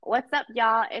What's up,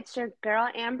 y'all? It's your girl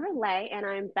Amber Lay, and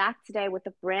I'm back today with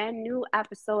a brand new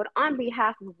episode on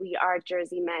behalf of We Are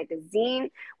Jersey Magazine.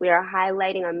 We are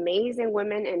highlighting amazing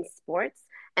women in sports,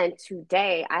 and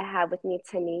today I have with me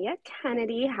Tania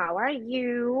Kennedy. How are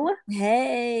you?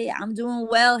 Hey, I'm doing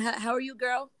well. How are you,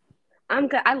 girl? I'm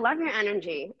good. I love your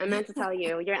energy. I meant to tell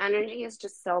you, your energy is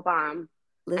just so bomb,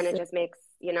 and it Listen, just makes,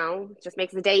 just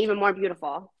makes the day even more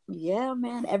beautiful. yeah,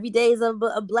 man. Every day is a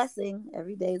blessing.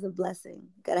 Every day is a blessing.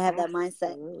 Gotta have that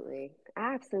mindset. Absolutely.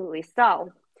 Absolutely.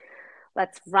 So,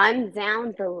 let's run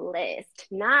down the list.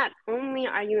 Not only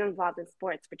are you involved in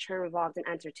sports, but you're involved in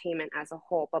entertainment as a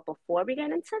whole. But before we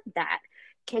get into that,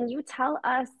 can you tell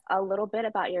us a little bit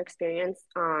about your experience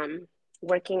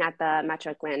working at the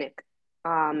Metro Atlantic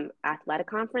Athletic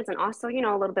Conference and also, a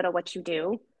little bit of what you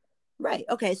do? Right.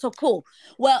 Okay. So cool.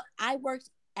 Well, I worked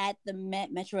at the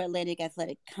Metro Atlantic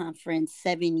Athletic Conference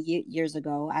 7 years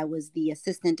ago. I was the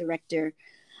assistant director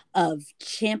of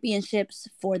championships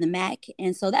for the MAC,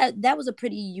 and so that was a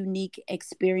pretty unique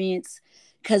experience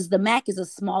because the MAC is a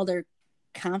smaller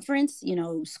conference.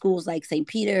 Schools like St.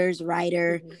 Peter's,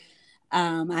 Rider,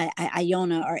 Mhm.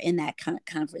 Iona are in that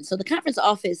conference. So the conference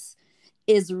office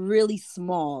is really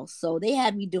small. So they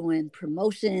had me doing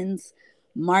promotions,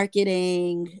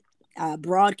 marketing,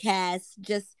 broadcasts,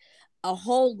 just a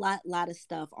whole lot of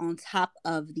stuff on top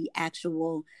of the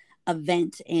actual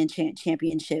event and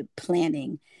championship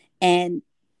planning. And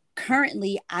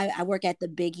currently, I work at the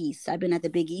Big East. I've been at the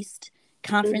Big East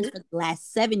conference Mhm. for the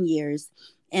last 7 years,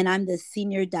 and I'm the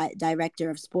senior director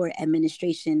of sport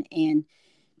administration and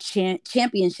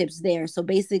championships there. So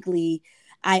basically,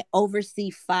 I oversee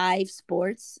 5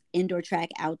 sports: indoor track,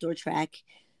 outdoor track,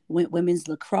 women's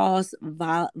lacrosse,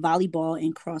 volleyball,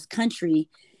 and cross country.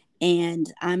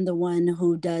 And I'm the one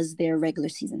who does their regular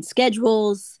season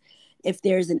schedules. If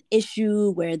there's an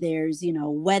issue where there's,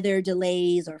 weather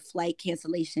delays or flight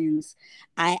cancellations,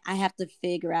 I have to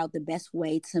figure out the best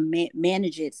way to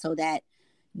manage it so that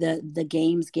the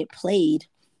games get played.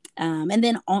 And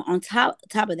then on top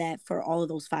of that, for all of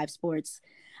those 5 sports,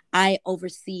 I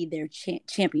oversee their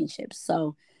championships.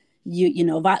 So,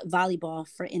 volleyball,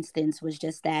 for instance, was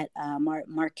just at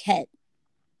Marquette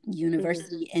Mhm.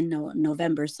 University in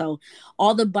November. So,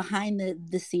 all the behind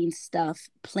the scenes stuff,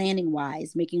 planning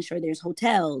wise, making sure there's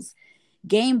hotels,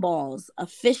 game balls,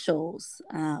 officials,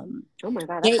 Oh my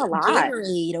God, that's a lot.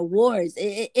 Gatorade awards.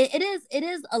 It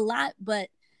is a lot, but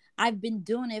I've been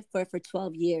doing it for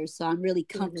 12 years, so I'm really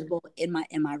Mhm. comfortable in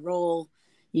my role.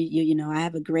 I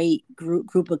have a great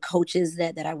group of coaches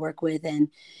that I work with, and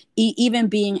even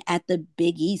being at the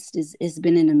Big East is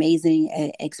been an amazing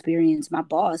experience. My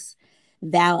boss,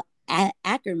 Val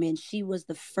Ackerman, she was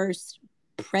the first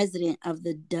president of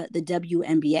the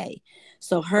WNBA,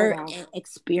 so Oh her wow.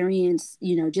 experience,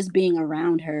 just being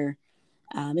around her,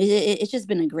 it's just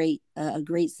been a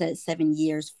great 7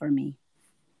 years for me.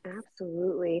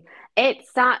 Absolutely.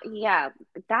 It's not, yeah,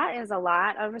 that is a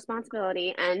lot of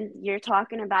responsibility. And you're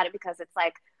talking about it because it's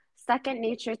like second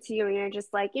nature to you. And you're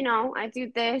just like, I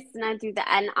do this and I do that.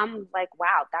 And I'm like,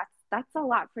 wow, that's a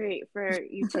lot for you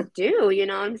to do. You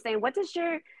know what I'm saying? What does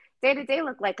your day to day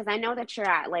look like? Because I know that you're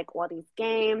at like all these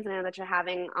games, and I know that you're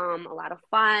having a lot of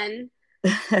fun.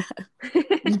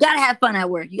 You gotta have fun at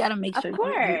work. You gotta make Of sure you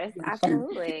course, have fun.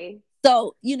 absolutely.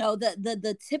 So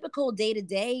the typical day to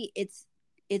day, it's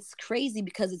crazy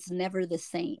because it's never the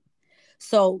same.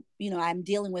 So I'm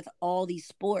dealing with all these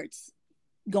sports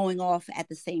going off at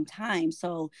the same time.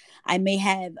 So I may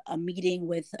have a meeting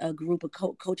with a group of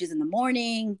coaches in the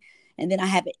morning, and then I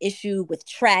have an issue with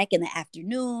track in the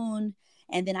afternoon,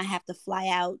 and then I have to fly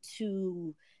out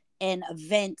to an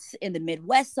event in the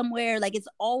Midwest somewhere. Like, it's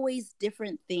always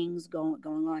different things going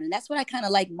on, and that's what I kind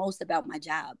of like most about my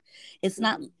job. It's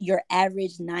not Mhm. your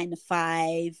average 9 to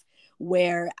 5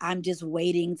 where I'm just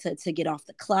waiting to get off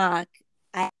the clock.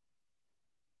 I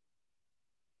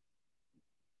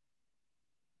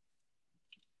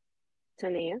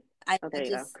Tania. Oh, I there you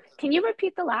go. just Can you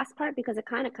repeat the last part because it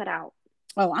kind of cut out?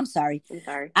 Oh, I'm sorry. I'm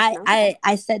sorry. I No, it's okay.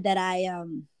 I I said that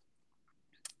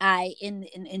I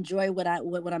enjoy what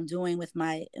I'm doing with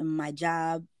my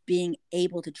job, being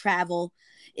able to travel.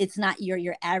 It's not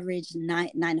your average nine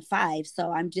to five.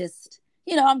 So I'm just,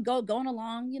 I'm going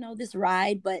along, this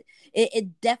ride, but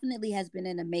it definitely has been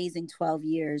an amazing 12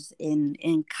 years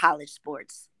in college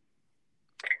sports.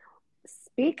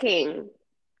 Speaking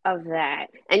of that,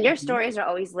 and your Mhm. stories are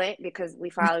always lit because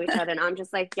we follow each other, and I'm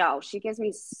just like, yo, she gives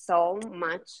me so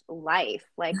much life,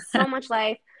 like so much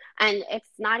life. And it's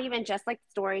not even just like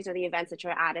stories or the events that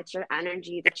you're at, it's your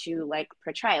energy that you like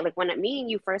portray. Like when me and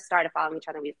you first started following each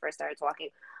other, we first started talking,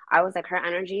 I was like, her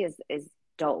energy is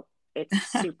dope. It's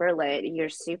super lit. You're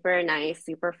super nice,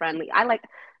 super friendly. I like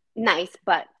nice,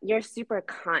 but you're super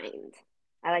kind.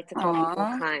 I like to call people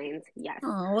Aw. kind. Yes.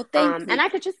 Oh, well, thank And you. I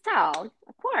could just tell,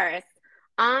 of course.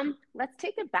 Let's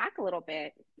take it back a little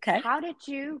bit. Okay. How did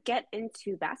you get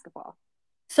into basketball?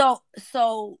 So,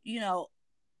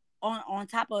 on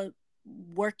top of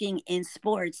working in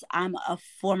sports, I'm a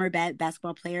former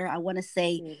basketball player. I want to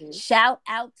say Hmm. shout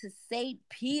out to St.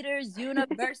 Peter's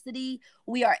University.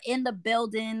 We are in the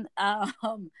building.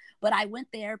 But I went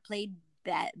there, played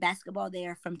basketball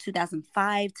there from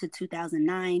 2005 to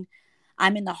 2009.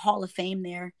 I'm in the Hall of Fame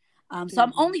there. So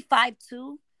I'm Hmm. only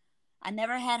 5'2". I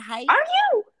never had height. Are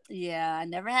you? Yeah, I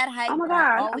never had Oh height, my but I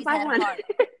God, I'm always five had one. heart.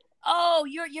 Oh,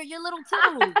 you're little too.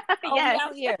 Oh, we Yes.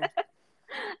 out here.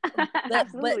 But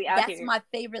Absolutely out that's here. my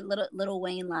favorite little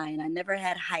Wayne line. I never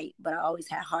had height, but I always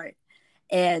had heart.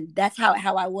 And that's how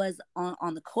I was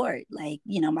on the court. Like,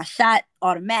 my shot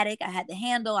automatic. I had the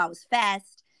handle. I was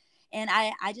fast. And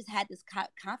I just had this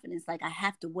confidence, like I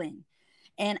have to win.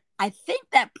 And I think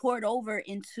that poured over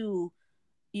into,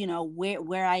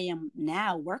 where I am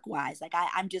now work wise. Like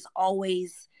I'm just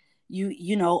always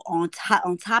on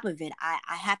top of it.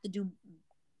 I have to do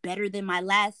better than my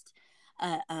last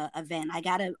event. I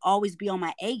gotta always be on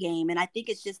my A game, and I think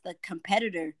it's just the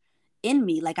competitor in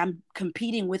me. Like I'm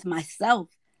competing with myself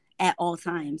at all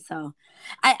times. So,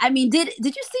 I mean, did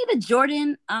you see the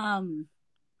Jordan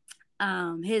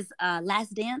his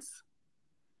Last Dance,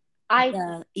 I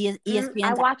the I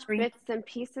ESPN watched documentary? bits and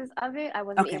pieces of it. I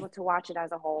wasn't Okay. able to watch it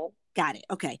as a whole. Got it.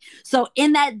 Okay. So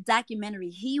in that documentary,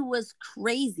 he was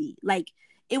crazy. Like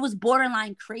it was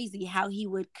borderline crazy how he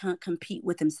would compete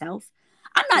with himself.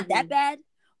 I'm not that Hmm. bad,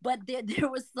 but there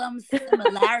was some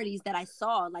similarities that I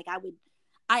saw. Like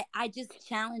I just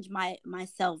challenge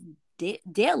myself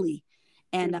daily.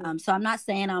 And Hmm. so I'm not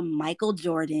saying I'm Michael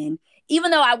Jordan,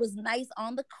 even though I was nice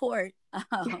on the court.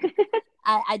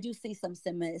 I do see some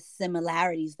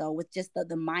similarities though with just the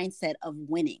mindset of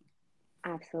winning.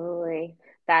 Absolutely.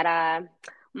 That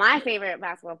my favorite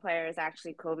basketball player is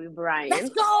actually Kobe Let's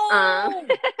Bryant. Um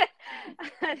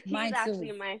go. he's Mine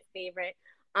actually too. my favorite.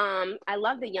 I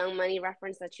love the Young Money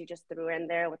reference that you just threw in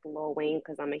there with Lil Wayne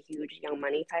because I'm a huge Young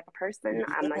Money type of person.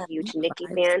 I'm a Yeah, huge Nicki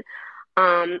vibes. fan.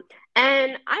 Um,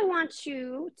 and I want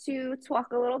you to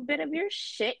talk a little bit of your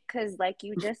shit because, like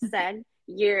you just said,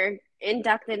 you're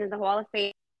inducted into the Hall of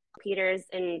Fame Peters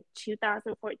in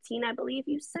 2014, I believe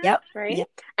you said, Yep, right? yep,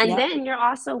 And yep. then you're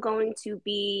also going to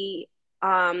be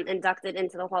inducted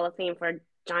into the Hall of Fame for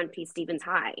John P. Stevens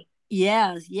High.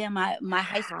 Yeah, yeah. My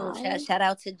high school. How? Shout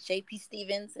out to JP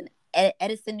Stevens in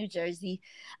Edison, New Jersey.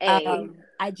 A.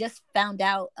 I just found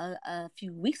out a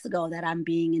few weeks ago that I'm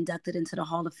being inducted into the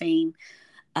Hall of Fame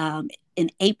in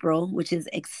April, which is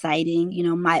exciting.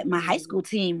 My high Mm, school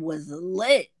team was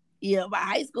lit. My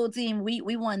high school team, we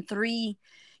won 3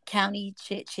 county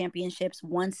championships,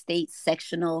 1 state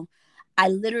sectional. I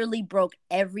literally broke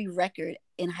every record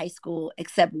in high school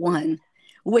except one,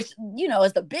 which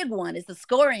is the big one. Is the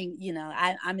scoring.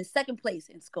 I'm in second place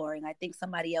in scoring. I think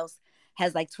somebody else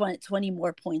has like 20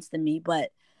 more points than me,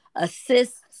 but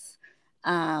assists,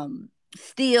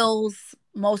 steals,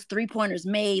 most 3-pointers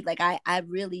made. Like I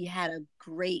really had a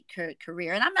great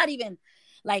career, and I'm not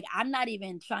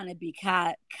even trying to be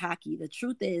cocky. The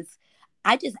truth is,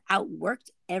 I just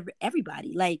outworked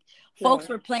everybody. Like folks right.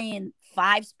 were playing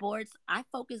 5 sports. I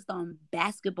focused on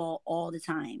basketball all the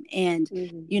time, and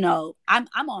Mm-hmm.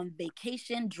 I'm on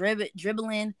vacation,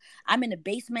 dribbling. I'm in the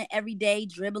basement every day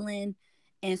dribbling.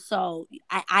 And so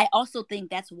I also think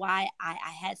that's why I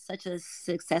had such a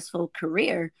successful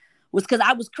career, was because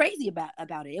I was crazy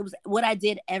about it. It was what I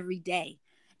did every day.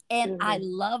 And I Mm-hmm.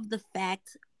 love the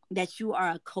fact that you are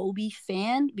a Kobe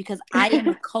fan, because I am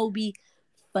a Kobe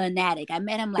fanatic. I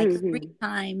met him like 3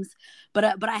 times, but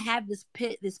I have this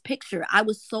picture. I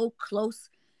was so close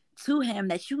to him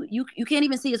that you can't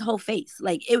even see his whole face.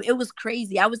 Like it was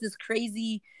crazy. I was this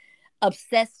crazy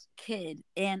obsessed kid.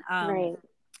 And Right.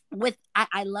 with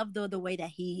I love the way that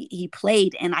he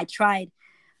played, and I tried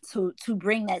to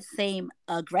bring that same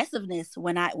aggressiveness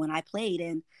when I played.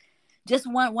 And just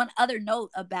one other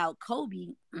note about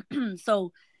Kobe.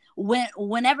 So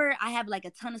whenever I have like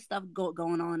a ton of stuff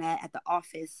going on at the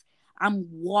office, I'm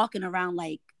walking around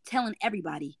like telling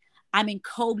everybody I'm in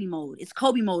Kobe mode. It's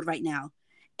Kobe mode right now.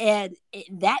 And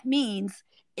that means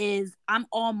is I'm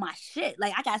on my shit.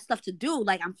 Like I got stuff to do.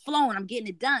 Like I'm flowing, I'm getting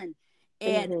it done.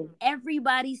 And Mm-hmm.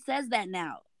 everybody says that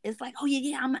now. It's like, oh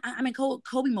yeah, I'm in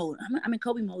Kobe mode. I'm in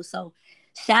Kobe mode. So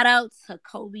shout out to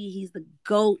Kobe. He's the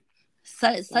GOAT.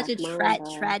 Such Black a Mamba.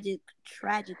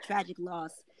 tragic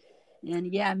loss.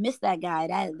 And yeah, I miss that guy.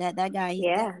 That guy, he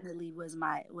Yeah, definitely was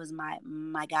my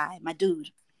guy, my dude.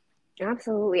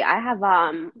 absolutely. I have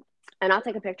and I'll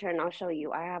take a picture and I'll show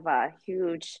you. I have a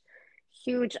huge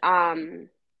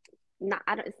not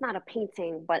I don't, it's not a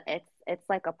painting, but it's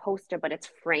like a poster, but it's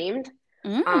framed.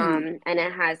 Mm, And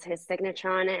it has his signature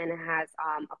on it, and it has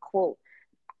a quote.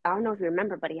 I don't know if you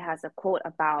remember, but he has a quote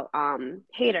about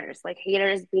haters, like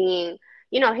haters being,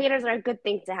 haters are a good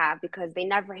thing to have because they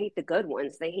never hate the good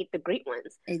ones. They hate the great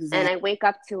ones. And I exactly. wake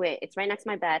up to it. It's right next to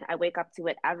my bed. I wake up to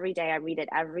it every day. I read it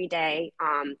every day.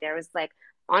 There was like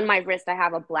on my wrist, I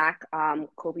have a black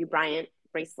Kobe Bryant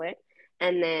bracelet.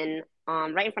 And then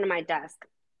right in front of my desk,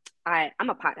 I'm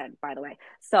a pothead, by the way.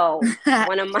 So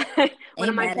one of my one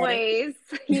of Ain't my mad at it.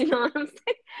 boys, you know what I'm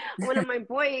saying? One of my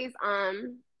boys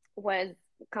was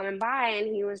coming by and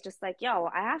he was just like, "Yo,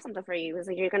 I have something for you." He was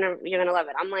like, "You're gonna love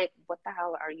it." I'm like, "What the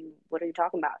hell are you? What are you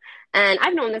talking about?" And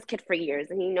I've known this kid for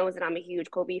years, and he knows that I'm a huge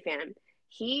Kobe fan.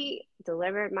 He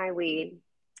delivered my weed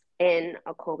in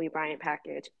a Kobe Bryant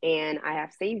package, and I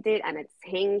have saved it, and it's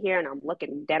hanging here, and I'm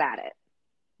looking dead at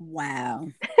Wow,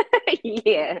 it.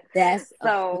 Yeah. that's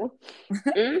So. I,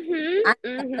 I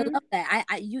Mm-hmm. love that.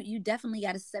 You definitely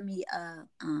got to send me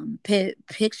a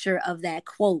picture of that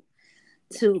quote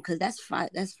Yes, too, because that's fire.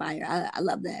 That's fire. I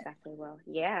love that. definitely will.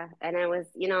 Yeah. And it was,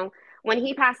 when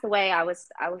he passed away, I was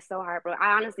so heartbroken.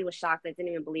 I honestly was shocked. I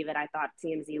didn't even believe it. I thought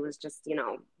TMZ was just,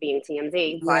 being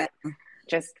TMZ, Yeah, but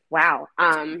just wow.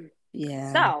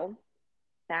 yeah. So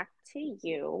back to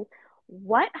you.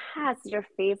 What has your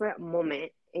favorite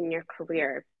moment in your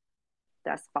career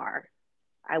thus far?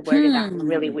 I worded that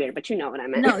really Hmm. weird, but you know what I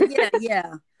meant. No, yeah,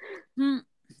 yeah. Hmm.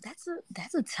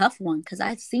 That's a tough one because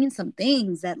I've seen some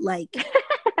things that like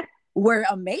were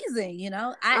amazing.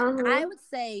 I Uh-huh. would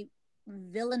say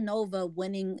Villanova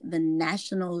winning the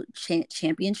national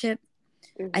championship.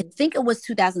 I Hmm. think it was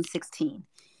 2016,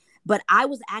 but I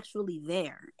was actually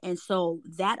there, and so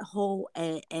that whole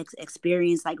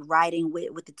experience, like riding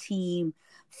with the team,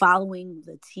 following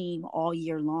the team all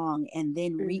year long, and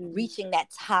then Hmm. reaching that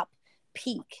top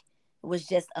peak was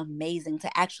just amazing to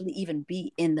actually even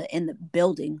be in the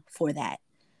building for that.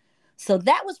 So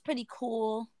that was pretty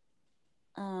cool.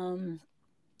 Um,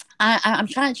 I'm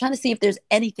trying to see if there's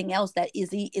anything else that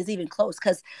is even close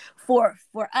because for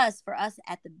us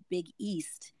at the Big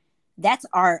East, that's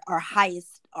our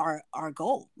highest our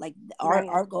goal. Like our Right.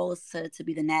 our goal is to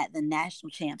be the national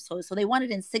champ. So they won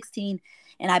it in 16,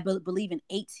 and I believe in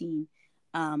 18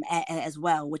 as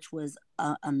well, which was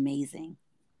amazing.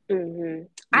 I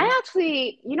Yeah.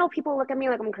 actually, people look at me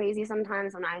like I'm crazy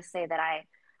sometimes when I say that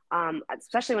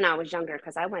especially when I was younger,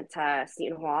 because I went to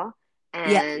Seton Hall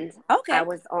Yeah. and Okay. I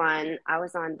was on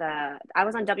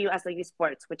WSOU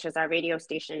Sports, which is our radio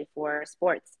station for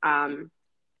sports, on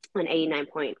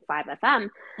 89.5 FM.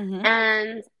 Mm-hmm.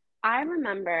 And I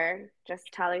remember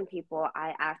just telling people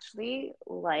I actually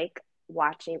like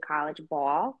watching college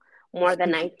ball more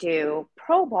than I do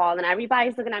pro ball. And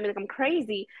everybody's looking at me like I'm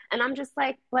crazy. And I'm just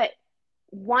like, but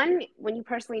one, when you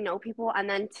personally know people, and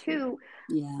then two,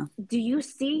 Yeah. do you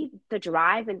see the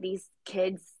drive in these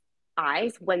kids'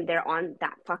 eyes when they're on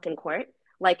that fucking court?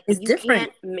 Like, It's you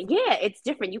different. can't, yeah, it's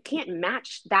different. You can't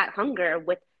match that hunger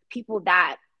with people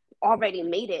that already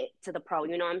made it to the pro.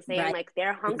 You know what I'm saying? Right. Like,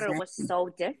 their hunger was Exactly. so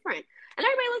different. And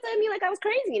everybody looked at me like I was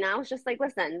crazy. And I was just like,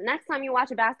 listen, the next time you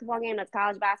watch a basketball game, that's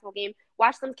college basketball game,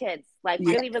 watch them kids. Like,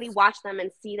 Yeah. really, really watch them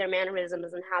and see their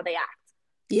mannerisms and how they act,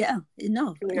 Yeah.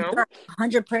 No, you you're know?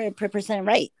 100%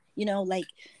 right. Like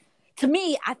to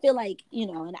me, I feel like,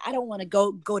 and I don't want to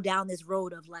go down this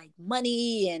road of like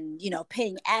money and,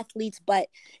 paying athletes, but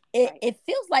it, Right, it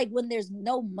feels like when there's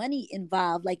no money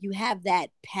involved, like you have that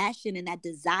passion and that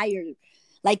desire,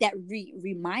 like that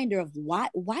reminder of why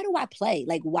do I play?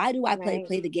 Like, why do I right.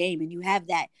 play the game? And you have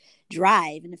that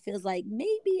drive. And it feels like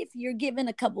maybe if you're given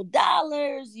a couple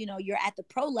dollars, you're at the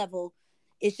pro level,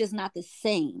 it's just not the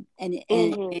same and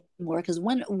Mm-hmm. anymore. Because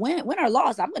when or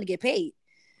lost, I'm going to get paid,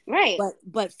 Right.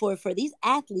 but for these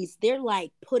athletes, they're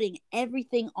like putting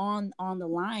everything on the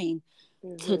line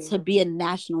to Mm-hmm. be a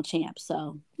national champ.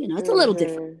 So it's a little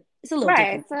different. Mm-hmm. It's a little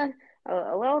Right. different. It's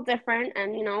a little different.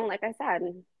 And, like I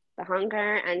said, the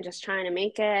hunger and just trying to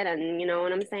make it. And you know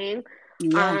what I'm saying?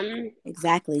 Yeah, Um,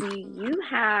 exactly. do you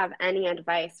have any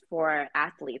advice for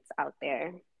athletes out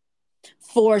there?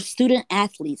 For student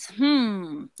athletes,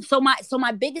 so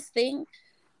my biggest thing,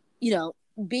 you know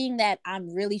being that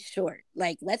I'm really short,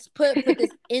 like let's put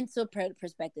this into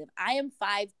perspective. I am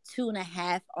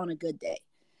 5'2.5" on a good day,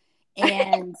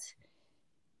 and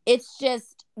it's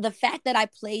just the fact that I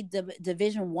played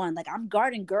Division 1, like I'm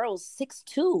guarding girls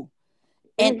 6'2".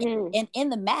 and Mm-hmm. and in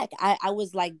the MAC, I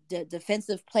was like the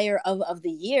defensive player of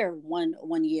the year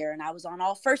one year, and I was on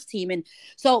all first team, and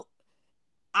so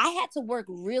I had to work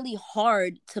really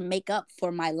hard to make up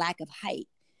for my lack of height.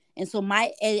 And so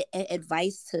my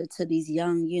advice to these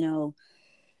young,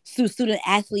 student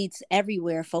athletes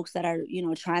everywhere, folks that are,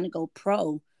 trying to go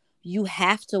pro, you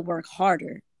have to work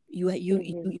harder.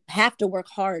 Mm-hmm. You have to work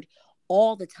hard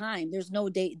all the time. There's no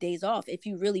days off. If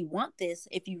you really want this,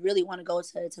 if you really want to go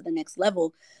to the next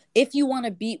level, if you want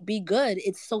to be good,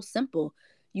 it's so simple.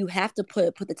 You have to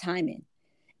put the time in.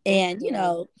 And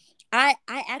Mm-hmm. I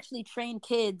actually train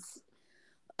kids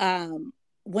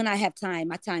when I have time.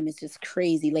 My time is just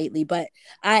crazy lately, but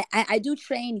I do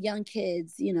train young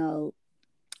kids.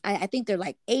 I think they're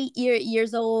like 8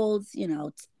 years old,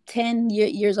 10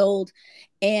 years old,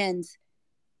 and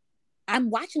I'm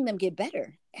watching them get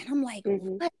better, and I'm like,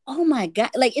 Mm-hmm. what? Oh my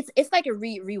god! Like it's like a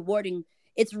rewarding.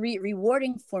 It's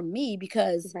rewarding for me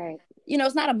because Right.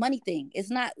 it's not a money thing. It's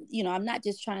not, I'm not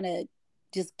just trying to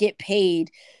just get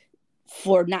paid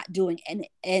for not doing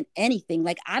anything.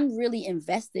 Like, I'm really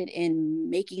invested in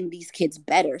making these kids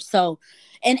better. So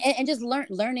and just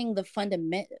learning the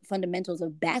fundamentals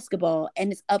of basketball,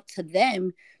 and it's up to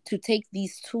them to take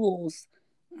these tools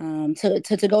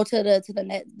to go to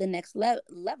the next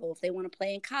level, if they want to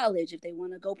play in college, if they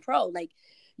want to go pro. Like,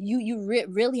 you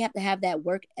really have to have that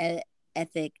work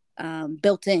ethic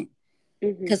built in,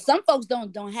 Mm-hmm. because some folks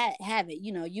don't have it.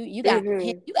 You got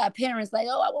Mm-hmm. you got parents like,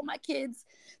 oh, I want my kids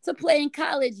to play in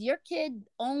college. Your kid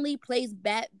only plays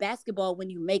basketball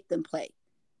when you make them play.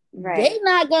 They Right.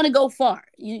 not gonna go far.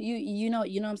 You know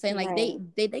what I'm saying? Like, Right.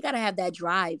 they gotta have that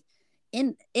drive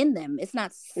in them. It's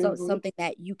not Mm-hmm. something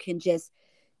that you can just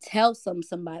tell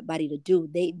somebody to do.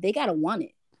 They gotta want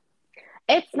it.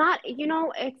 It's not,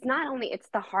 it's not only, it's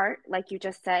the heart, like you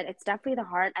just said, it's definitely the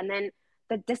heart, and then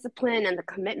the discipline and the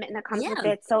commitment that comes with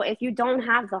Yeah, it. So if you don't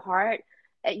have the heart,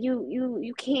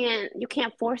 you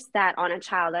can't force that on a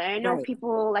child. I know right.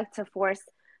 people like to force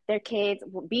their kids.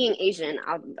 Well, being Asian,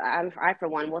 I for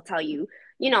one will tell you,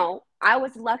 I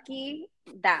was lucky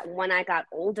that when I got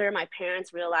older, my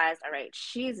parents realized, all right,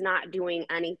 she's not doing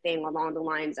anything along the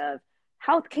lines of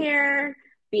healthcare,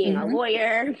 being a Mm-hmm.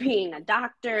 lawyer, being a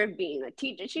doctor, being a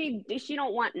teacher. She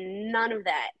don't want none of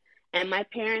that. And my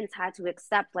parents had to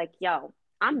accept, like, yo,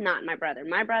 I'm not my brother.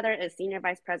 My brother is senior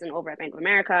vice president over at Bank of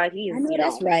America. I He's, know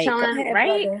that's right. Go chilling, ahead,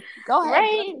 right? brother. Go ahead,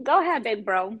 Right? brother. Go ahead, big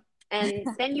bro. And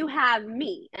then you have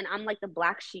me, and I'm like the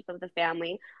black sheep of the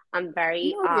family. I'm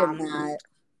very No, you're not.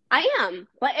 I am,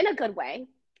 but in a good way.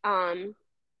 Very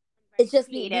It's just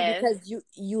creative. because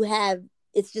you have,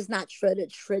 it's just not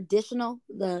traditional,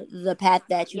 the path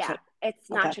that you Yeah, took. it's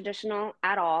not Okay, traditional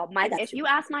at all. I My got If you. you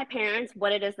ask my parents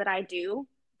what it is that I do,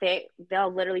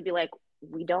 they'll literally be like,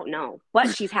 we don't know,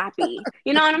 but she's happy.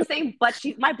 You know what I'm saying? But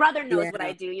my brother knows what I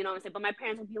Yeah. do, you know what I'm saying? But my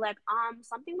parents would be like,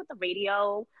 something with the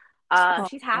radio.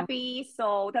 She's Oh, happy,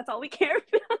 so that's all we care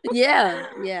about. yeah,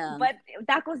 yeah, But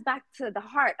that goes back to the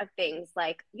heart of things.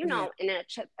 Like, yeah, in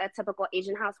a typical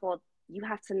Asian household, you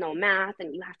have to know math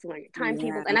and you have to learn your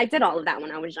timetables. And yeah. I did all of that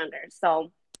when I was younger.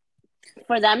 So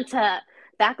for them to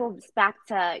that goes back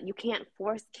to, you can't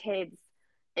force kids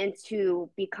into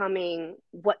becoming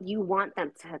what you want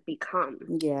them to become.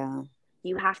 Yeah.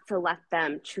 You have to let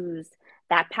them choose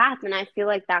that path. And I feel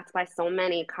like that's why so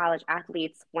many college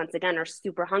athletes, once again, are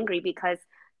super hungry, because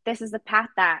this is the path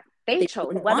that they They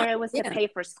chose, don't whether want. it was to Yeah. pay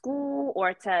for school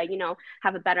or to,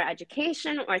 have a better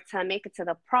education or to make it to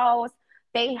the pros.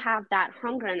 They have that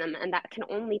hunger in them, and that can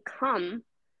only come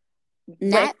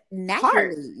with heart.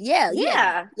 Naturally. Yeah, yeah.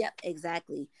 Yeah. Yep,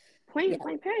 exactly. Point Yeah.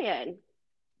 blank, period.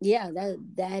 Yeah,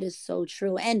 that is so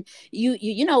true. And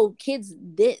kids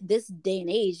this day and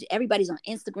age, everybody's on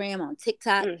Instagram, on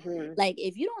TikTok. Mm-hmm. Like,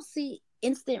 if you don't see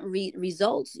instant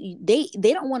results, they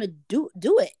don't want to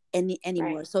do it Right.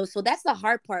 anymore. So that's the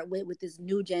hard part with this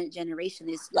new generation,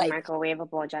 is The like,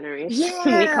 microwavable generation,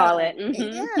 we yeah, call it. yeah,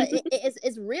 Mm-hmm.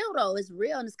 it's real though. It's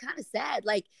real, and it's kind of sad.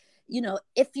 Like,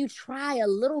 if you try a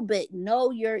little bit,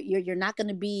 no, you're not going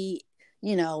to be,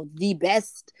 the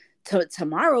best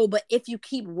tomorrow. But if you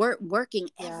keep working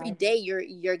every Yes. day,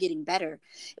 you're getting better.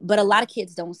 But a lot Yes. of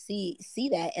kids don't see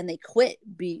that, and they quit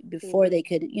before Mm-hmm. they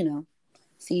could,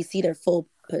 see their full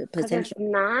Because potential.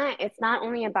 it's not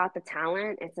only about the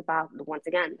talent, it's about, once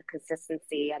again, the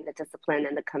consistency and the discipline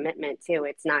and the commitment too.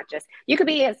 It's not just, you could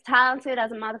be as talented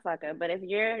as a motherfucker, but if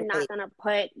you're not Right. gonna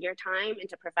put your time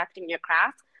into perfecting your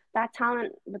craft, that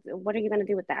talent, what are you gonna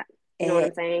do with that? You know what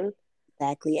I'm saying?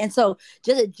 Exactly. And so,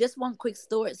 just one quick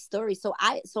story. So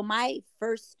my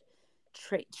first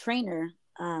trainer,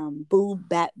 Boo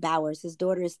Bowers, his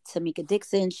daughter is Tamika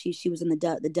Dixon. She was in the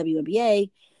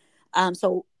WNBA.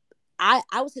 So I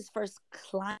was his first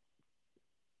client.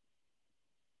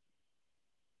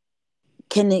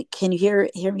 Can you hear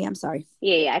me? I'm sorry.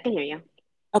 Yeah, yeah, I can hear you.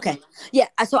 Okay. Yeah.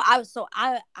 So I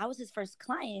was his first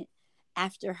client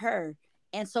after her.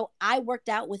 And so I worked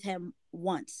out with him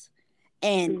once.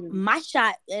 And Mm, my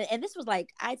shot, and this was like,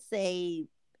 I'd say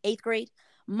eighth grade.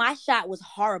 My shot was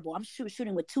horrible. I'm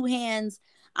shooting with two hands.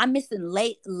 I'm missing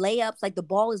layups. Like the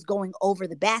ball is going over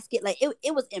the basket. Like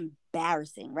it was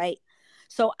embarrassing, right?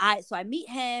 So I meet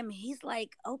him. He's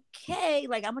like, okay,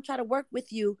 like I'm gonna try to work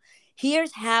with you.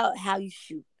 Here's how you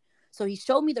shoot. So he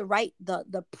showed me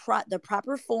the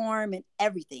proper form and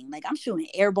everything. Like I'm shooting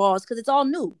air balls because it's all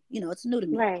new. It's new to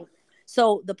me. right.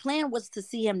 So the plan was to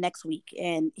see him next week,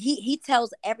 and he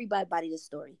tells everybody this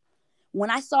story. When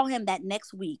I saw him that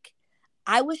next week,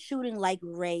 I was shooting like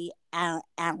Ray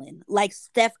Allen, like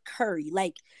Steph Curry,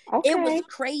 like it was Okay.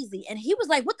 crazy. And he was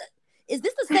like, "What the? Is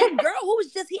this the same girl who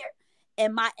was just here?"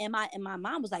 And my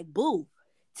mom was like, "Boo,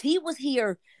 T was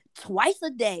here twice a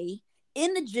day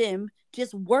in the gym,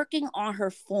 just working on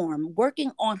her form,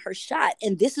 working on her shot,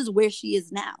 and this is where she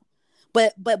is now."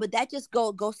 But that just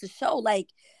goes to show, like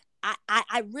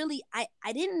I really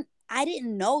I didn't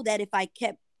know that if I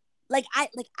kept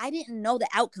I didn't know the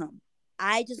outcome.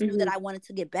 I just knew that Hmm. I wanted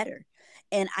to get better.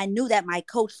 And I knew that my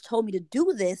coach told me to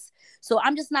do this. So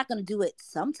I'm just not going to do it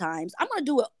sometimes. I'm going to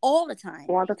do it all the time.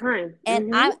 All the time.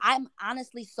 And Hmm. I'm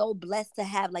honestly so blessed to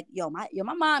have, like,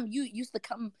 my mom, you used to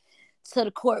come to the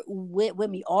court with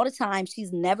me all the time.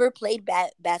 She's never played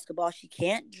basketball. She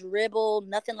can't dribble,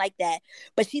 nothing like that.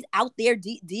 But she's out there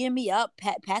D'ing me up,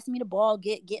 passing me the ball,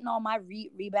 getting all my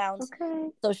rebounds. Okay.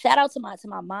 So shout out to my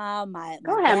mom, my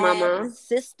Go ahead, dad, my mama.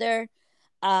 sister.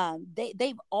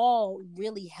 They've all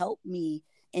really helped me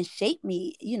and shaped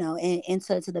me,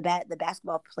 into the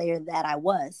basketball player that I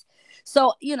was.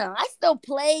 So, I still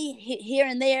play here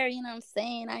and there, you know what I'm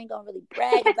saying? I ain't gonna really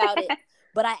brag about it.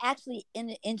 But I actually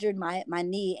injured my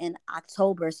knee in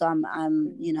October. So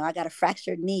Mhm. I got a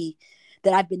fractured knee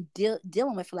that I've been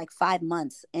dealing with for like 5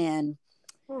 months. And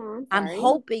Oh, I'm I'm sorry.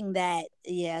 hoping that,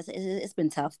 yes, it's been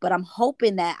tough, but I'm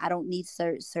hoping that I don't need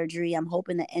surgery. I'm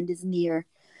hoping the end is near,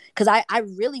 because I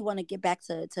really want to get back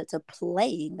to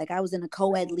playing. Like I was in a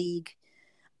co-ed Right. league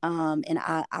in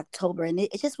October, and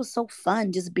it just was so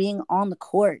fun just being on the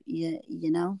court,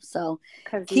 so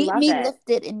Because you keep love me it.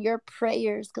 lifted in your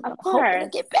prayers, because I'm Of hoping to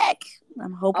course. get back.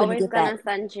 I'm hoping to get back.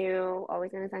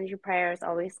 Always gonna send you prayers,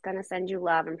 always gonna send you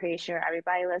love. I'm pretty sure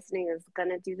everybody listening is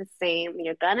gonna do the same.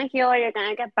 You're gonna heal, you're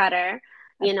gonna get better,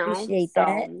 I you know? appreciate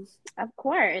that. So, of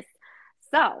course.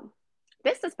 So,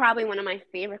 this is probably one of my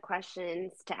favorite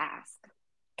questions to ask.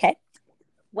 Okay.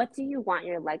 What do you want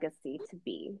your legacy to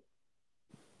be?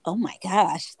 Oh my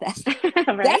gosh, that's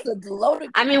Right? that's a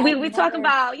loaded I question. mean, I we have we talk never.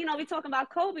 about, we talk about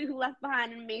Kobe who left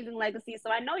behind an amazing legacy,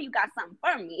 so I know you got something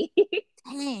for me.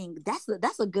 Dang,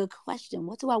 that's a good question.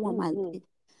 What do I want my Hmm.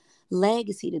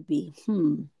 legacy to be?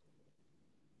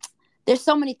 There's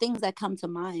so many things that come to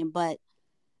mind, but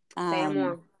Say them um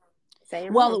all. Say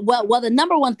them well all. well well the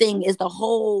number one thing is the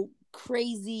whole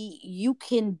crazy, you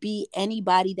can be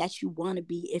anybody that you want to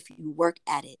be if you work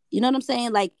at it. You know what I'm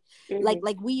saying? Like like Hmm.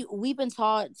 like we've been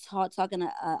talking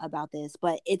about this,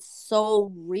 but it's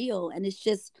so real. And it's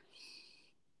just,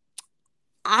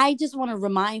 I just want to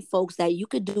remind folks that you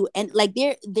could do, and like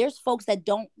there's folks that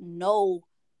don't know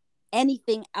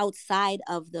anything outside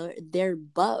of their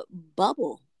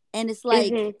bubble. And it's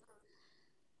like, Hmm.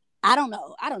 I don't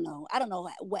know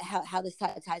how this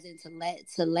ties into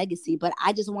to legacy, but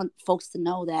I just want folks to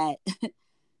know that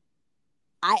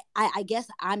I guess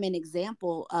I'm an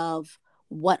example of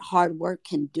what hard work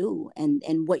can do, and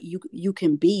what you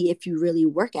can be if you really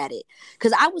work at it.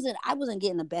 Because I wasn't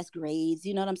getting the best grades.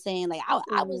 You know what I'm saying? Like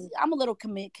Hmm. I'm a little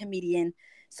comedian,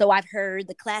 so I've heard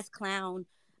the class clown,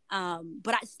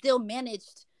 but I still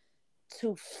managed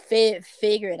to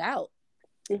figure it out.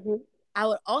 Hmm. I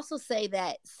would also say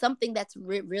that something that's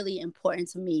really important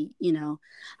to me,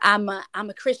 I'm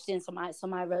a Christian, so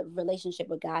my relationship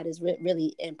with God is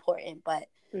really important. But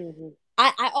Hmm.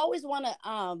 I always want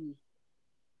to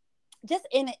just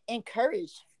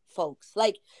encourage folks.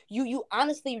 Like you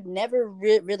honestly never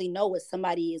really know what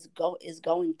somebody is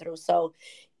going through. So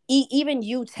even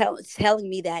you telling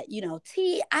me that,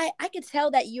 T, I could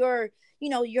tell that your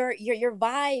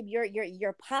vibe,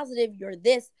 you're positive, you're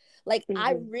this. Like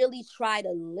I Hmm. really try to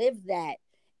live that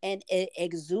and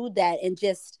exude that, and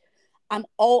just I'm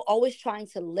always trying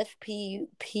to lift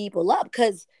people up,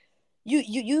 because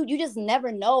you just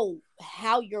never know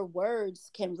how your words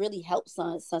can really help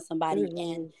somebody,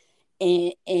 and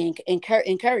Hmm.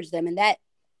 encourage them. And that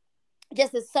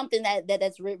just is something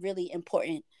that's really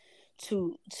important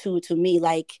to me.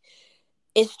 Like,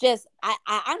 it's just,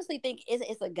 I honestly think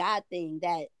it's a God thing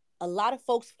that a lot of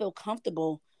folks feel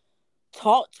comfortable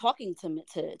talking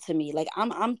to me. Like,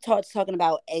 I'm talking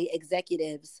about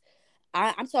executives.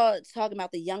 I'm talking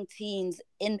about the young teens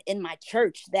in my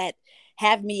church that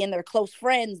have me and their close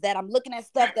friends, that I'm looking at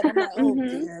stuff that I'm like, oh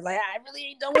Mm-hmm. dear, like I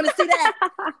really don't want to see that.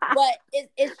 But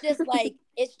it's just like,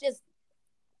 it's just,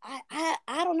 I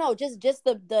don't know, just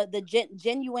the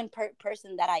genuine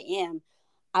person that I am.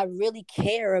 I really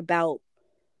care about,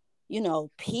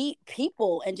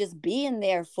 people, and just being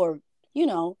there for, you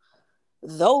know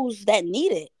those that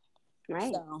need it.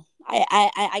 Right. So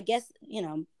I guess,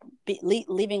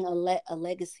 leaving a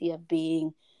legacy of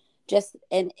being just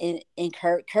an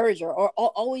encourager, or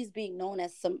always being known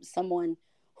as someone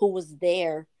who was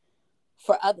there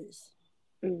for others.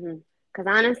 Mm-hmm. Because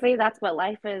honestly, that's what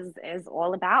life is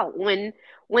all about. When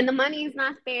the money's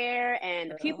not there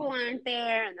and the people Girl. aren't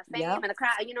there and the fame Yep, and the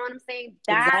crowd, you know what I'm saying?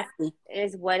 That exactly,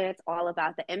 is what it's all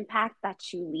about. The impact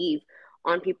that you leave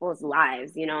on people's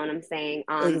lives. You know what I'm saying?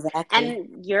 exactly.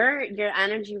 And your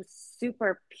energy was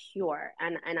super pure,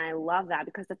 and I love that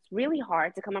because it's really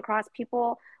hard to come across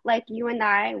people like you and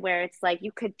I, where it's like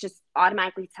you could just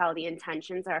automatically tell the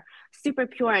intentions are super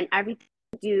pure in everything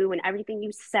you do and everything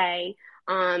you say.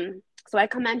 So I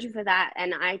commend you for that.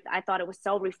 And I thought it was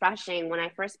so refreshing when I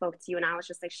first spoke to you, and I was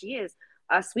just like, she is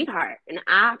a sweetheart, an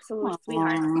absolute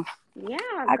sweetheart. Aw, Yeah,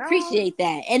 I girl. appreciate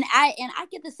that, and I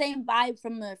get the same vibe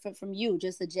from you.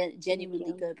 Just a Thank genuinely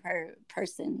you. good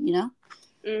person.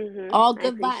 All I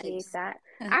good appreciate vibes. that.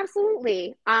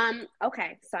 Absolutely.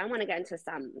 Okay, so I want to get into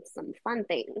some fun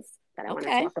things that I want to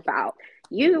Okay. talk about.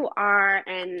 You are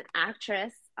an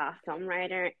actress, a film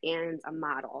writer, and a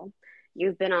model.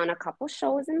 You've been on a couple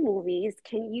shows and movies.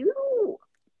 Can you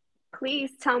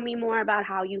please tell me more about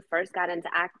how you first got into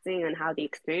acting and how the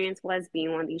experience was being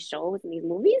on these shows and these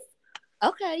movies?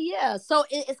 Okay, yeah. So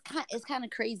it's kind of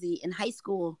crazy. In high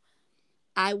school,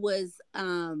 I was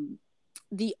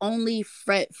the only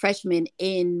freshman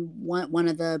in one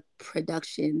of the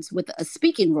productions with a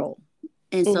speaking role,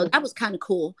 and so Mm-hmm. that was kind of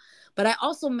cool. But I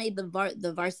also made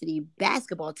the varsity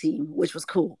basketball team, which was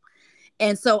cool.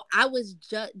 And so I was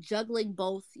juggling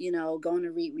both, going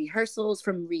to rehearsals,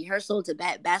 from rehearsal to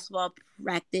basketball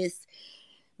practice,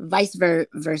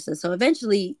 versa. So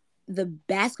eventually, the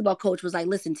basketball coach was like,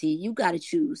 "Listen, T, you got to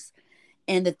choose."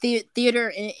 And the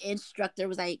theater instructor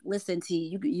was like, "Listen,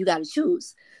 T, you got to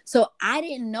choose." So I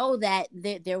didn't know that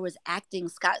there was acting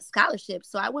scholarship.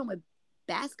 So I went with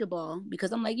basketball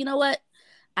because I'm like, you know what?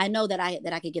 I know that I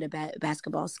could get a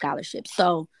basketball scholarship.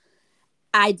 So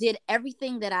I did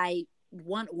everything that I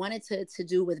wanted to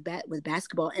do with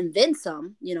basketball, and then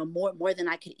some. More than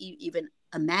I could even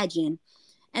imagine.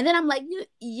 And then I'm like,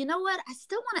 you know what? I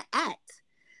still want to act.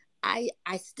 I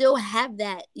still have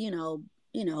that,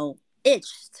 itch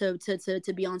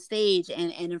to be on stage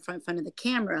and in front of the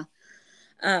camera.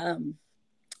 Um,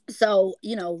 so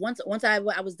once I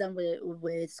was done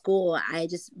with school, I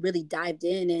just really dived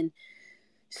in and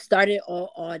started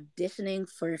auditioning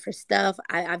for stuff.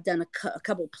 I've done a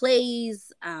couple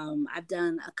plays. I've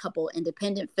done a couple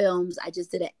independent films. I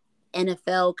just did an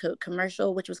NFL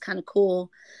commercial, which was kind of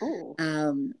cool. Oh.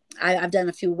 I've done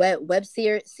a few web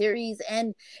series,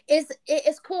 and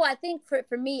it's cool. I think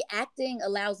for me, acting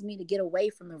allows me to get away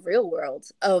from the real world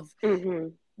of Mm-hmm.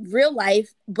 real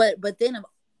life, but then of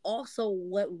also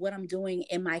what I'm doing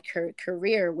in my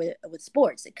career with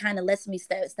sports. It kind of lets me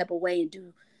step away and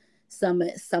do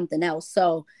something else.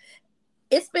 So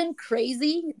it's been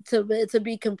crazy to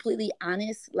be completely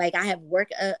honest. Like, I have work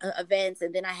events,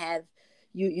 and then I have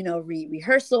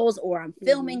rehearsals, or I'm Mm-hmm.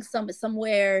 filming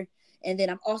somewhere, and then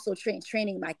I'm also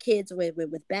training my kids with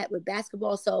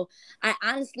basketball. So I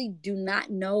honestly do not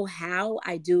know how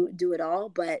I do it all,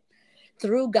 but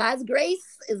through God's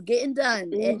grace, it's getting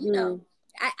done. And Mm-hmm.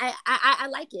 I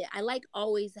like it. I like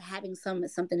always having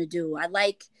something to do. I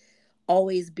like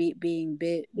always being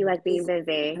You like being busy.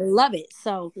 I busy. love it.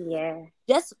 So Yeah.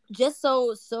 just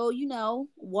so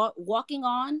walking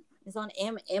on is on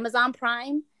Amazon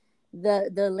Prime,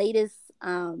 the latest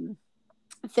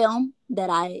film that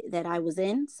I was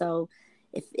in. So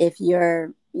if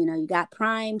you're, you got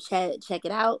Prime, check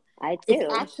it out. I It's do.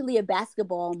 actually a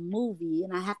basketball movie,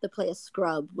 and I have to play a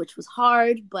scrub, which was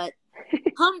hard but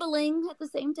humbling at the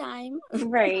same time.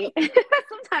 Right.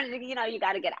 Sometimes you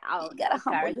got to get You out gotta of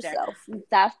humble character. yourself.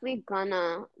 Definitely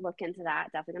gonna look into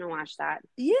that. Definitely gonna watch that.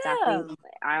 Definitely, Yeah.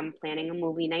 I'm planning a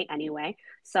movie night anyway,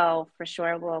 so for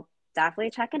sure we'll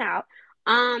definitely check it out.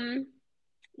 Um,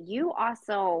 you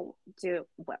also do.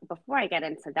 Before I get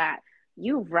into that,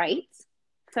 you write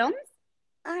films.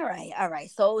 All right.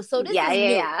 So this Yeah, is yeah,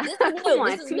 new. yeah. This is Come new.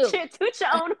 This on, is new. toot your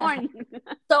own horn.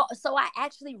 So I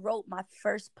actually wrote my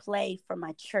first play for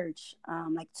my church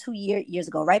like 2 years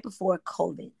ago, right before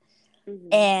COVID. Hmm.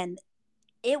 And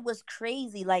it was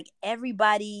crazy. Like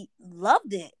everybody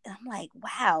loved it. I'm like,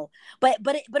 wow. But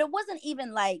it wasn't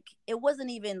even like,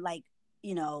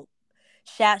 you know,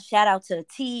 shout out to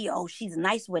T. Oh, she's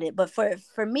nice with it. But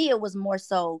for me, it was more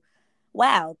so,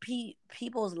 wow,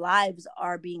 people's lives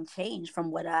are being changed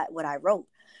from what I wrote.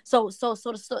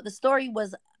 The story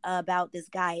was about this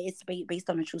guy. It's based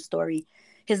on a true story.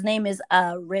 His name is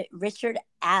Richard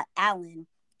Allen,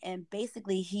 and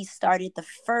basically he started the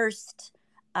first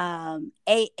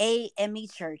AME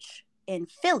church in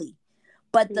Philly.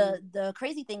 But Hmm. the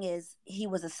crazy thing is he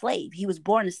was a slave. He was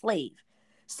born a slave.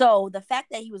 So the fact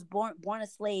that he was born a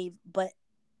slave, but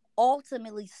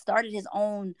ultimately started his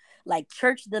own like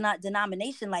church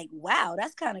denomination, like wow,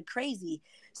 that's kind of crazy.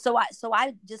 So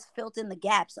I just filled in the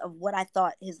gaps of what I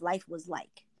thought his life was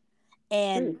like.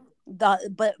 And Mm.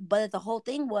 but the whole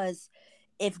thing was,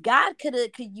 if God could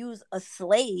use a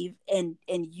slave and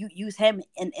you use him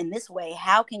in this way,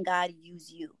 how can God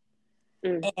use you?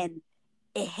 Mm. And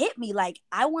it hit me like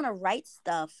I want to write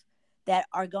stuff that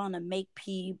are going to make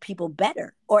people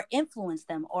better or influence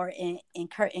them or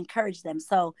encourage them.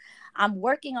 So I'm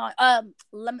working on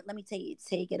let me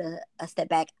take it a step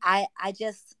back. I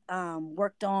just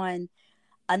worked on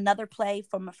another play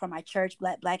for my church,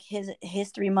 Black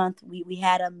History Month. We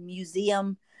had a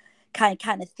museum kind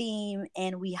of theme,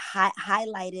 and we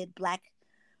highlighted Black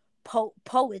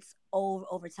poets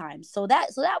over time. So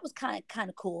that was kind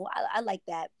of cool. I like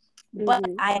that. But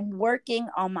Hmm. I'm working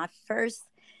on my first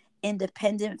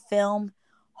independent film,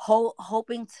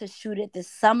 hoping to shoot it this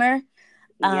summer.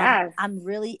 Yes. I'm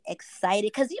really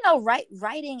excited because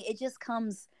writing, it just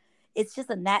comes. It's just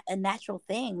a natural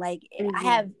thing. Like I Hmm.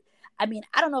 have. I mean,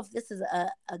 I don't know if this is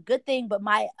a good thing, but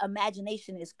my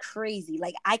imagination is crazy.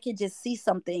 Like I could just see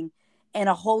something, and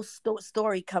a whole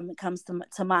story comes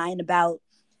to mind about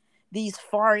these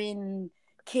foreign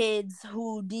kids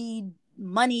who need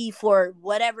money for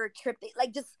whatever trip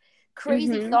like just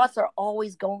crazy Hmm. thoughts are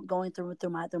always going through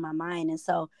my mind. And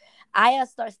so I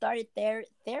started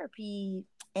therapy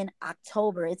in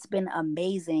October. It's been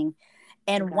amazing.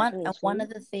 And one Congratulations. of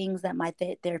the things that my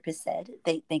therapist said,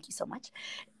 thank you so much,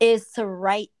 is to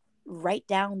write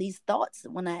down these thoughts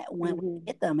when Hmm. I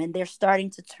get them, and they're starting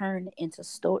to turn into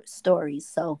stories.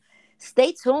 So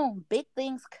stay tuned. Big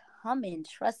things coming.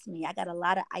 Trust me. I got a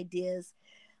lot of ideas,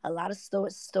 a lot of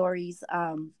stories.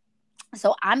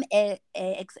 So I'm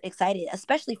excited,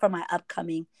 especially for my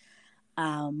upcoming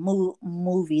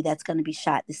movie that's going to be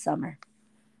shot this summer.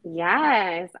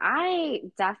 Yes, I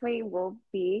definitely will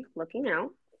be looking out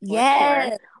for sure.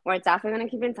 Yes, We're definitely gonna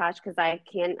keep in touch because I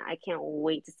can't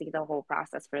wait to see the whole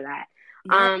process for that.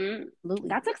 yes, Um, absolutely,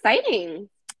 that's exciting.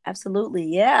 absolutely.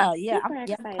 Yeah, Super I'm pumped.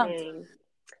 exciting.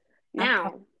 I'm pumped.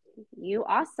 Now, you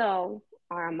also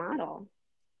are a model.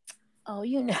 Oh,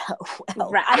 well,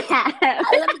 Right.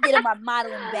 let me get in my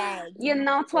modeling bag. You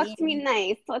know what I'm Talk to me saying?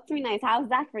 nice. Talk to me nice. How's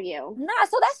that for you? Nah,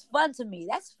 so that's fun to me.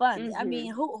 That's fun. I Mm-hmm.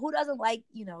 mean, who doesn't like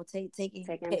taking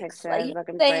Taking pics? Like, pictures, looking what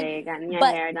I'm saying? pretty, getting your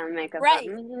But hair done, makeup done. right,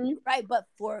 Mm-hmm. right. But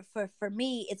for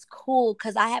me, it's cool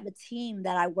because I have a team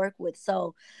that I work with.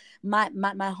 So my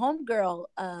homegirl,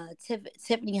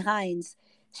 Tiffany Hines,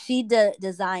 she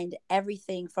designed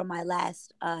everything for my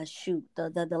last shoot,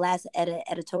 the last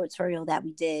editorial that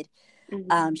we did.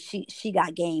 Mm-hmm. She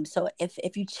got game. So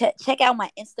if you check out my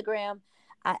Instagram,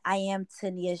 I am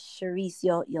Tania Charisse.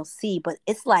 You'll see, but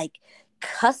it's like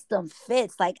custom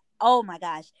fits. Like, oh my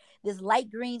gosh, this light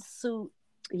green suit,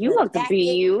 You the looked jacket. She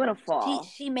beautiful.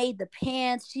 she made the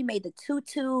pants. She made the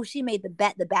tutu. She made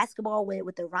the basketball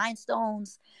with the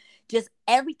rhinestones. Just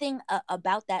everything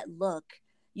about that look.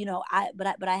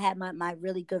 I had my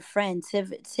really good friend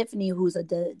Tiffany, who's a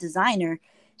designer.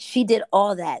 She did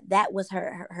all that. That was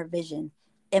her vision.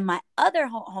 And my other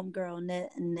homegirl,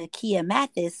 Nakia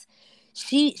Mathis,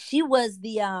 she was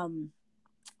the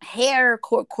hair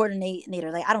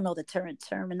coordinator. Like I don't know the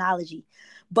terminology,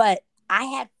 but I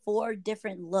had 4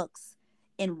 different looks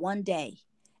in one day,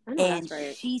 I know that's and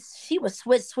right. she was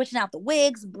switching out the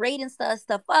wigs, braiding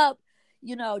stuff up.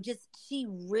 Just she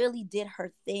really did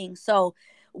her thing. So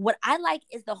what I like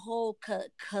is the whole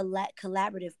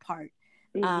collaborative part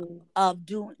um, Mm-hmm. of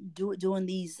doing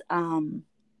these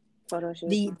Photo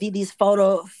shoot. these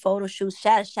photo shoots.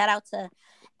 Shout out to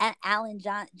Alan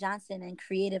Johnson and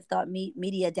Creative Thought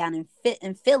Media down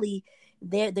in Philly.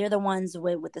 They're the ones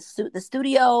with the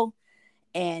studio,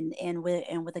 and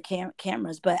with the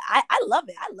cameras. But I love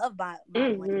it. I love modeling.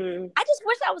 Mm-hmm. I just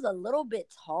wish I was a little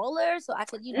bit taller so I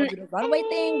could, do the runway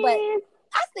thing. But Eh,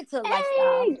 I stick to the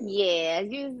lifestyle. yeah,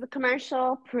 use the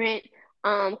commercial print.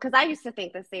 Because I used to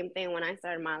think the same thing when I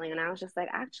started modeling, and I was just like,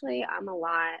 actually, I'm a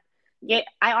lot. Yeah,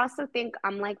 I also think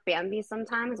I'm like Bambi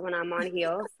sometimes when I'm on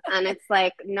heels, and it's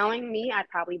like knowing me, I'd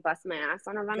probably bust my ass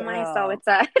on a runway. So Girl, it's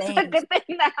a it's a same, good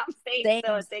thing that I'm staying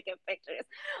still same. and taking pictures.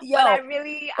 But Yo,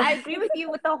 I agree with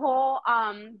you with the whole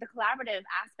the collaborative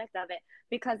aspect of it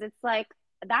because it's like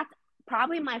that's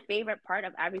probably my favorite part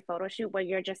of every photo shoot where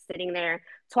you're just sitting there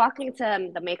talking to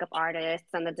the makeup artist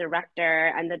and the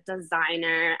director and the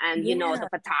designer and yeah, the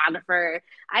photographer.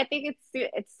 I think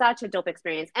it's such a dope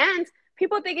experience, and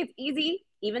people think it's easy,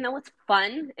 even though it's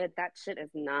fun. That shit is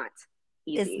not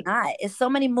it's easy. not. It's so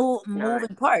many Not.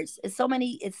 moving parts. It's so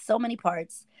many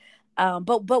parts.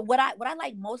 But what I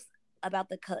like most about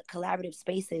the collaborative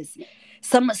spaces,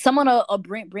 someone will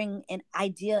bring an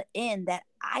idea in that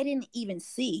I didn't even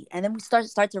see, and then we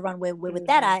start to run with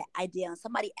that Mm-hmm. idea, and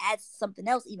somebody adds something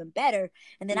else even better,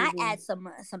 and then I Mm-hmm. add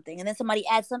something, and then somebody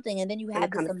adds something, and then you And it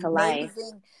have this comes to life.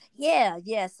 amazing,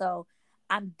 yeah. So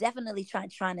I'm definitely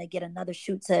trying to get another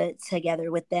shoot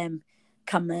together with them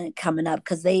coming up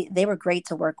because they were great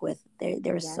to work with. They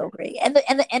were so Yes. great, and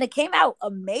it came out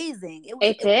amazing.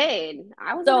 It did.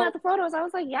 I was looking at So the photos. I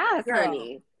was like, yes, girl,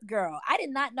 honey. I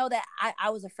did not know that I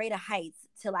was afraid of heights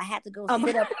till I had to go Oh my,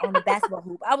 sit up on the basketball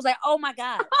hoop. I was like, oh my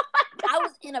god, I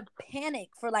was in a panic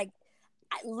for like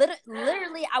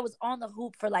literally I was on the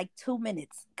hoop for like 2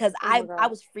 minutes because oh my I God.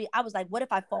 was free. I was like, what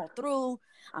if I fall through?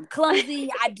 I'm clumsy.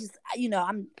 I just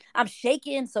I'm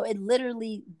shaking. So it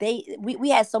literally we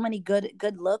had so many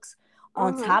good looks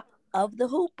on Uh-huh. top of the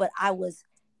hoop, but I was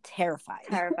terrified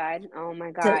Terrified. Oh my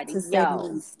to God. say the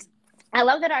Yo. least. I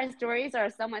love that our stories are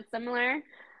somewhat similar.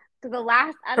 Because the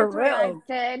last For editorial I real.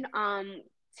 did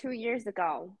 2 years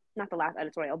ago, not the last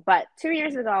editorial, but 2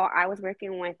 years ago, I was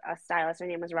working with a stylist. Her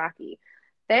name was Rocky.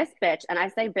 This bitch, and I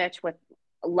say bitch with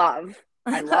love.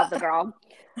 I love the girl.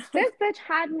 This bitch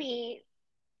had me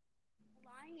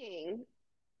flying.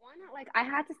 One, like I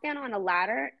had to stand on a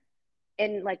ladder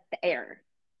in like the air.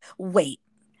 Wait,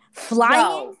 flying?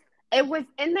 Yo, it was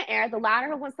in the air. The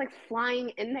ladder was like flying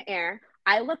in the air.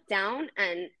 I looked down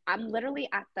and I'm literally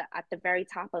at the very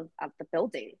top of the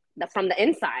building from the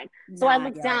inside. So I Nah,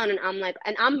 looked yo. down and I'm like,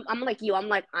 and I'm like you. I'm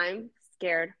like, I'm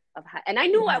scared of heights. And I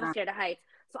knew I was Nah. scared of heights.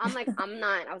 So I'm like,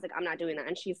 I was like, I'm not doing that.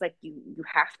 And she's like, you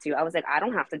have to. I was like, I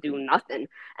don't have to do nothing.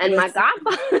 And my Listen,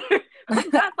 godfather, my I'm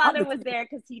godfather the was there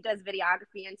because he does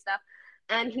videography and stuff.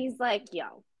 And he's like,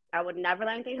 yo, I would never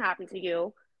let anything happen to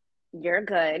you. You're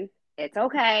good. It's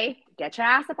okay. Get your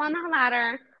ass up on the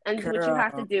ladder and do what you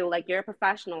have to girl. do. Like you're a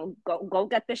professional. Go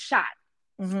get this shot.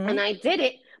 And Mm-hmm. I did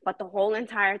it, but the whole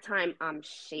entire time I'm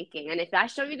shaking. And if I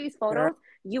show you these Girl, photos,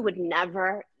 you would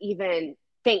never even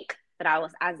think that I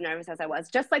was as nervous as I was.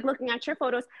 Just like looking at your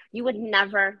photos, you would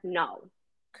never know.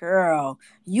 girl,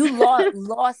 you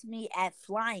lost me at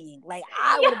flying. Like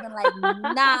I would have been like,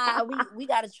 nah, we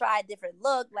got to try a different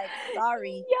look. Like,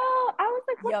 sorry, Yo, I was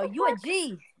like, what yo, the you a fuck?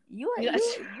 G.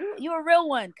 Yes, You a real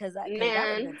one. Cause that would have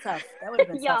man. been tough. That would have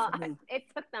been tough Yo, for me. it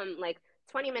took them like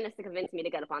 20 minutes to convince me to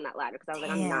get up on that ladder because I was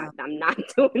like, Damn. I'm not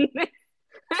doing this.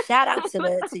 Shout out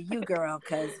to you, girl.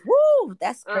 Cause woo,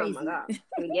 that's Oh my crazy. God.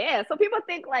 Yeah. So people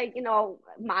think like,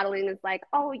 modeling is like,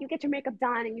 oh, you get your makeup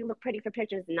done and you look pretty for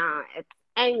pictures. Nah, it's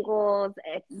angles,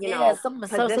 it's, Yeah,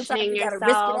 sometimes positioning you gotta risk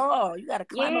it yourself. all. You gotta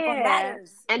climb up on Yeah.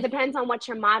 ladders. And depends on what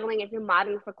you're modeling. If you're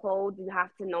modeling for clothes, you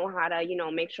have to know how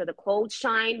to, make sure the clothes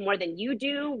shine more than you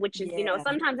do, which is, Yeah.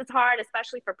 sometimes it's hard,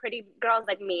 especially for pretty girls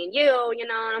like me and you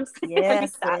know what I'm saying? Let me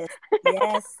Yes, stop. sis.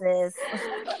 Yes, sis.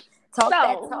 Talk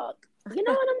that So, talk. you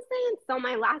know what I'm saying? So,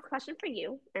 my last question for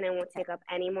you, and I won't take up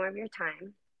any more of your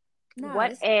time. Nah,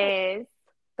 What this good. is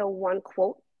the one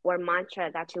quote or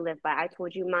mantra that you live by? I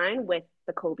told you mine with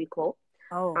the Kobe quote.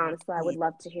 Oh, So I man. would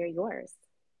love to hear yours.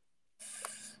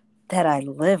 That I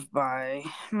live by.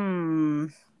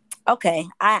 Okay.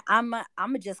 I'm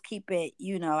gonna just keep it,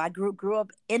 I grew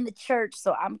up in the church,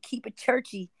 so I'm keep it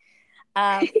churchy.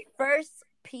 Uh First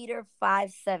Peter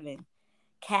 5:7.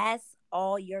 Cast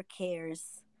all your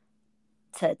cares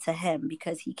to him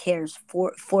because he cares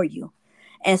for you.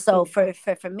 And so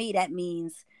Mm, for me, that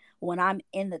means when I'm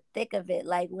in the thick of it,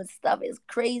 like when stuff is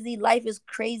crazy, life is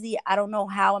crazy, I don't know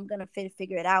how I'm gonna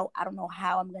figure it out. I don't know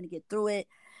how I'm gonna get through it.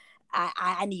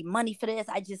 I need money for this.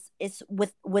 It's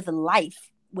with life,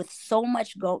 with so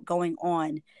much going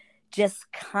on,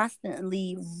 just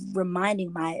constantly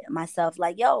reminding myself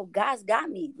like, yo, God's got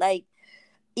me. Like,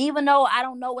 even though I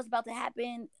don't know what's about to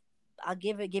happen, I'll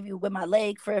give you with my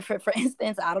leg for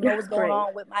instance. I don't know what's going Right.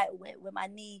 on with my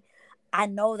knee. I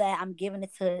know that I'm giving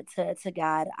it to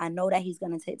God. I know that He's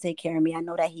gonna take care of me. I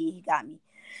know that He got me.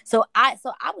 So I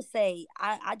would say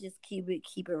I just keep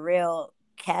it real.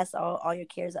 Cast all your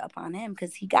cares upon Him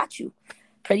because He got you.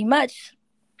 Pretty much.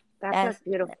 That's a That's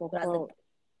beautiful what I live. quote.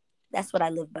 That's what I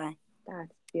live by.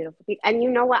 That's beautiful. And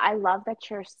you know what? I love that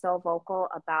you're so vocal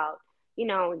about,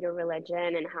 your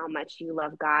religion and how much you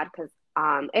love God because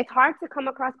it's hard to come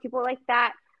across people like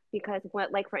that because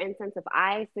like for instance, if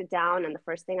I sit down and the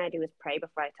first thing I do is pray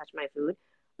before I touch my food,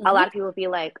 a Hmm. lot of people will be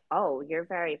like, "Oh, you're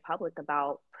very public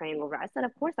about praying over." I said,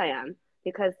 "Of course I am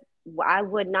because I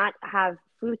would not have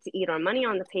food to eat or money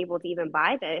on the table to even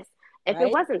buy this if it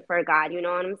Right. wasn't for God." You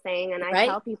know what I'm saying? And I Right.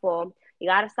 tell people you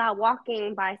got to stop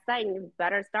walking by sight and you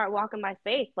better start walking by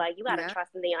faith. Like you got to Yeah.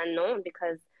 trust in the unknown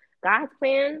because God's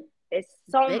plan is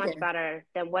so much Bigger. better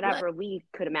than What? whatever we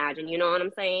could imagine. You know what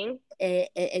I'm saying?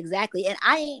 Exactly. And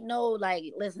I ain't no like,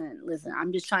 listen,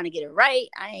 I'm just trying to get it right.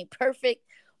 I ain't perfect,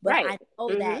 but Right. I know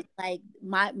Mm-hmm. that like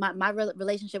my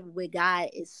relationship with God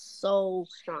is so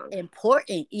Strong.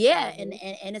 important. Yeah,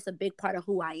 Mm-hmm. and it's a big part of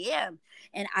who I am.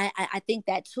 And I think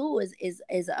that too is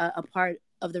a part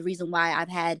of the reason why I've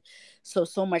had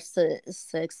so much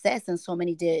success in so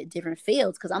many different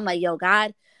fields because I'm like, yo,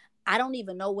 God, I don't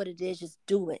even know what it is. Just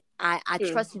do it. I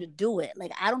Mm. trust you to do it.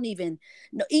 Like I don't even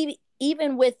know.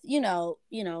 Even with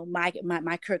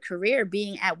my career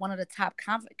being at one of the top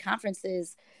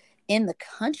conferences in the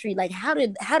country, like how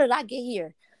did I get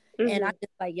here? And I Mm-hmm.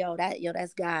 just like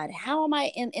that's God. How am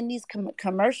I in these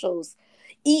commercials?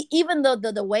 Even though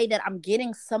the way that I'm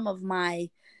getting some of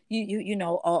my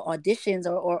auditions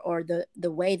or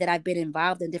the way that I've been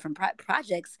involved in different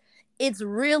projects, it's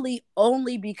really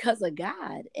only because of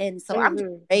God. And so I'm just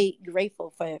Mm-hmm.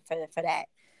 grateful for that.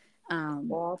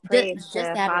 All just, praise just to to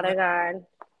have a Father God.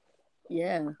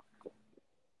 yeah.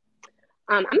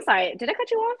 I'm sorry. Did I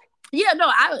cut you off? Yeah,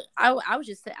 no, I was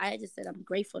just I just said I'm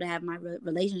grateful to have my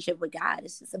relationship with God.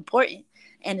 It's just important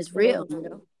and it's real, you Mm-hmm.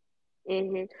 know.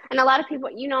 Mm-hmm. And a lot of people,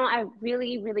 I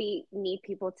really, really need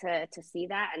people to see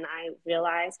that. And I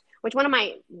realized, which one of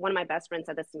my best friends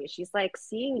said this to me. She's like,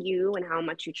 seeing you and how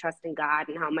much you trust in God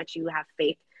and how much you have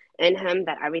faith in Him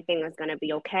that everything is going to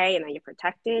be okay and that you're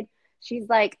protected. She's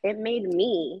like, it made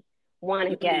me want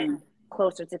to get Mm,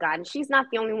 closer to God. And she's not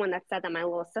the only one that said that. My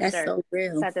little that's sister so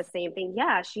real. said the same thing.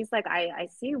 Yeah, she's like, I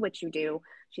see what you do.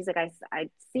 She's like, I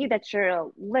see that you're a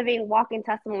living, walking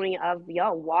testimony of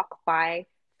walk by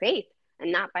faith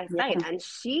and not by sight. Yeah, And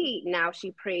she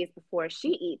prays before she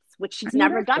eats, which I she's know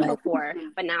never that's done right. before.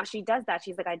 But now she does that.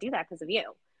 She's like, I do that because of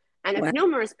you. And it's Wow.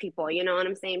 numerous people, you know what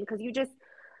I'm saying? Because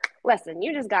listen,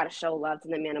 you just got to show love to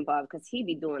the man above because he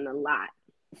be doing a lot.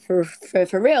 For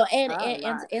real. And, A and and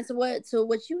lot. and to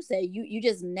what you say, you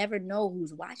just never know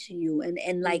who's watching you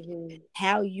and like Mm-hmm.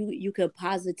 how you could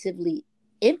positively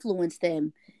influence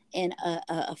them and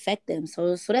affect them.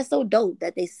 So that's so dope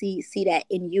that they see that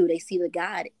in you. They see the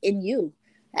God in you.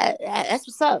 That's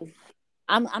what's up.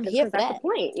 I'm here Because for that's the that.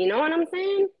 point. You know what I'm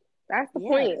saying? That's the Yeah,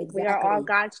 point. We are all exactly.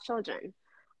 God's children.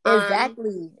 Um,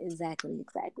 Exactly.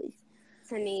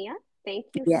 Tania, thank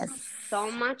you Yes.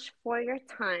 so much for your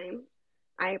time.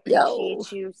 I Yo.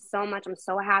 appreciate you so much. I'm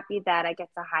so happy that I get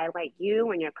to highlight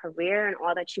you and your career and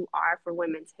all that you are for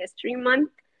Women's History Month.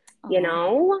 You Oh,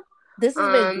 know, this has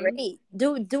been um, great.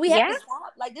 Do we have yeah. to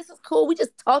stop? Like this is cool. We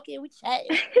just talking, we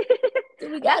chatting.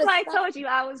 Do we That's gotta why I stop? told you.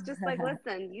 I was just like,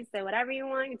 listen, you say whatever you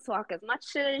want, you talk as much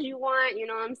shit as you want. You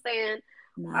know what I'm saying?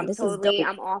 Nah, this is dope.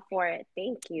 I'm all for it.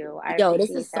 Thank you. I Yo, this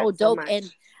appreciate is so that so dope. And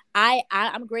much.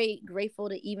 I'm grateful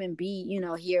to even be,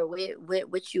 here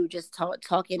with you just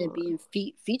talking and Oh, being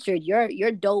featured.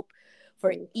 You're dope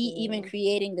for thank even you.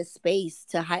 creating the space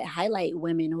to highlight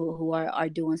women who are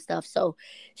doing stuff. So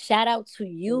shout out to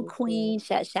you, Thank Queen.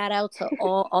 you. Shout out to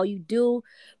all you do.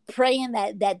 Praying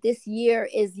that this year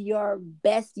is your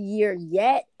best year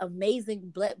yet.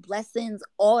 Amazing blessings,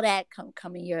 all that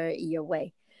coming your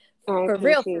way. I For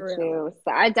real, appreciate for real. you.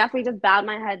 So I definitely just bowed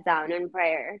my head down in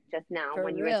prayer just now For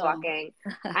when you were real. talking.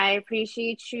 I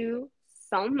appreciate you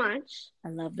so much. I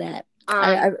love that.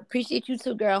 I Um, appreciate you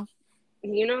too, girl.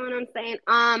 you know what I'm saying?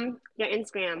 Your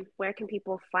Instagram, where can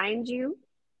people find you?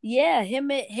 Yeah, hit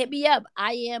me up.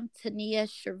 I am Tania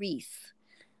Sharice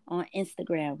on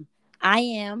Instagram. I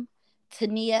am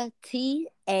Tania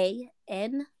Tania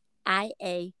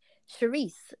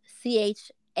Sharice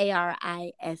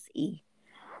Charise.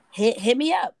 Hit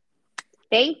me up.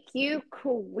 Thank you,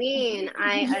 Queen.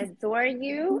 I adore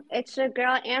you. It's your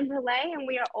girl Amber Lay, and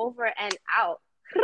we are over and out.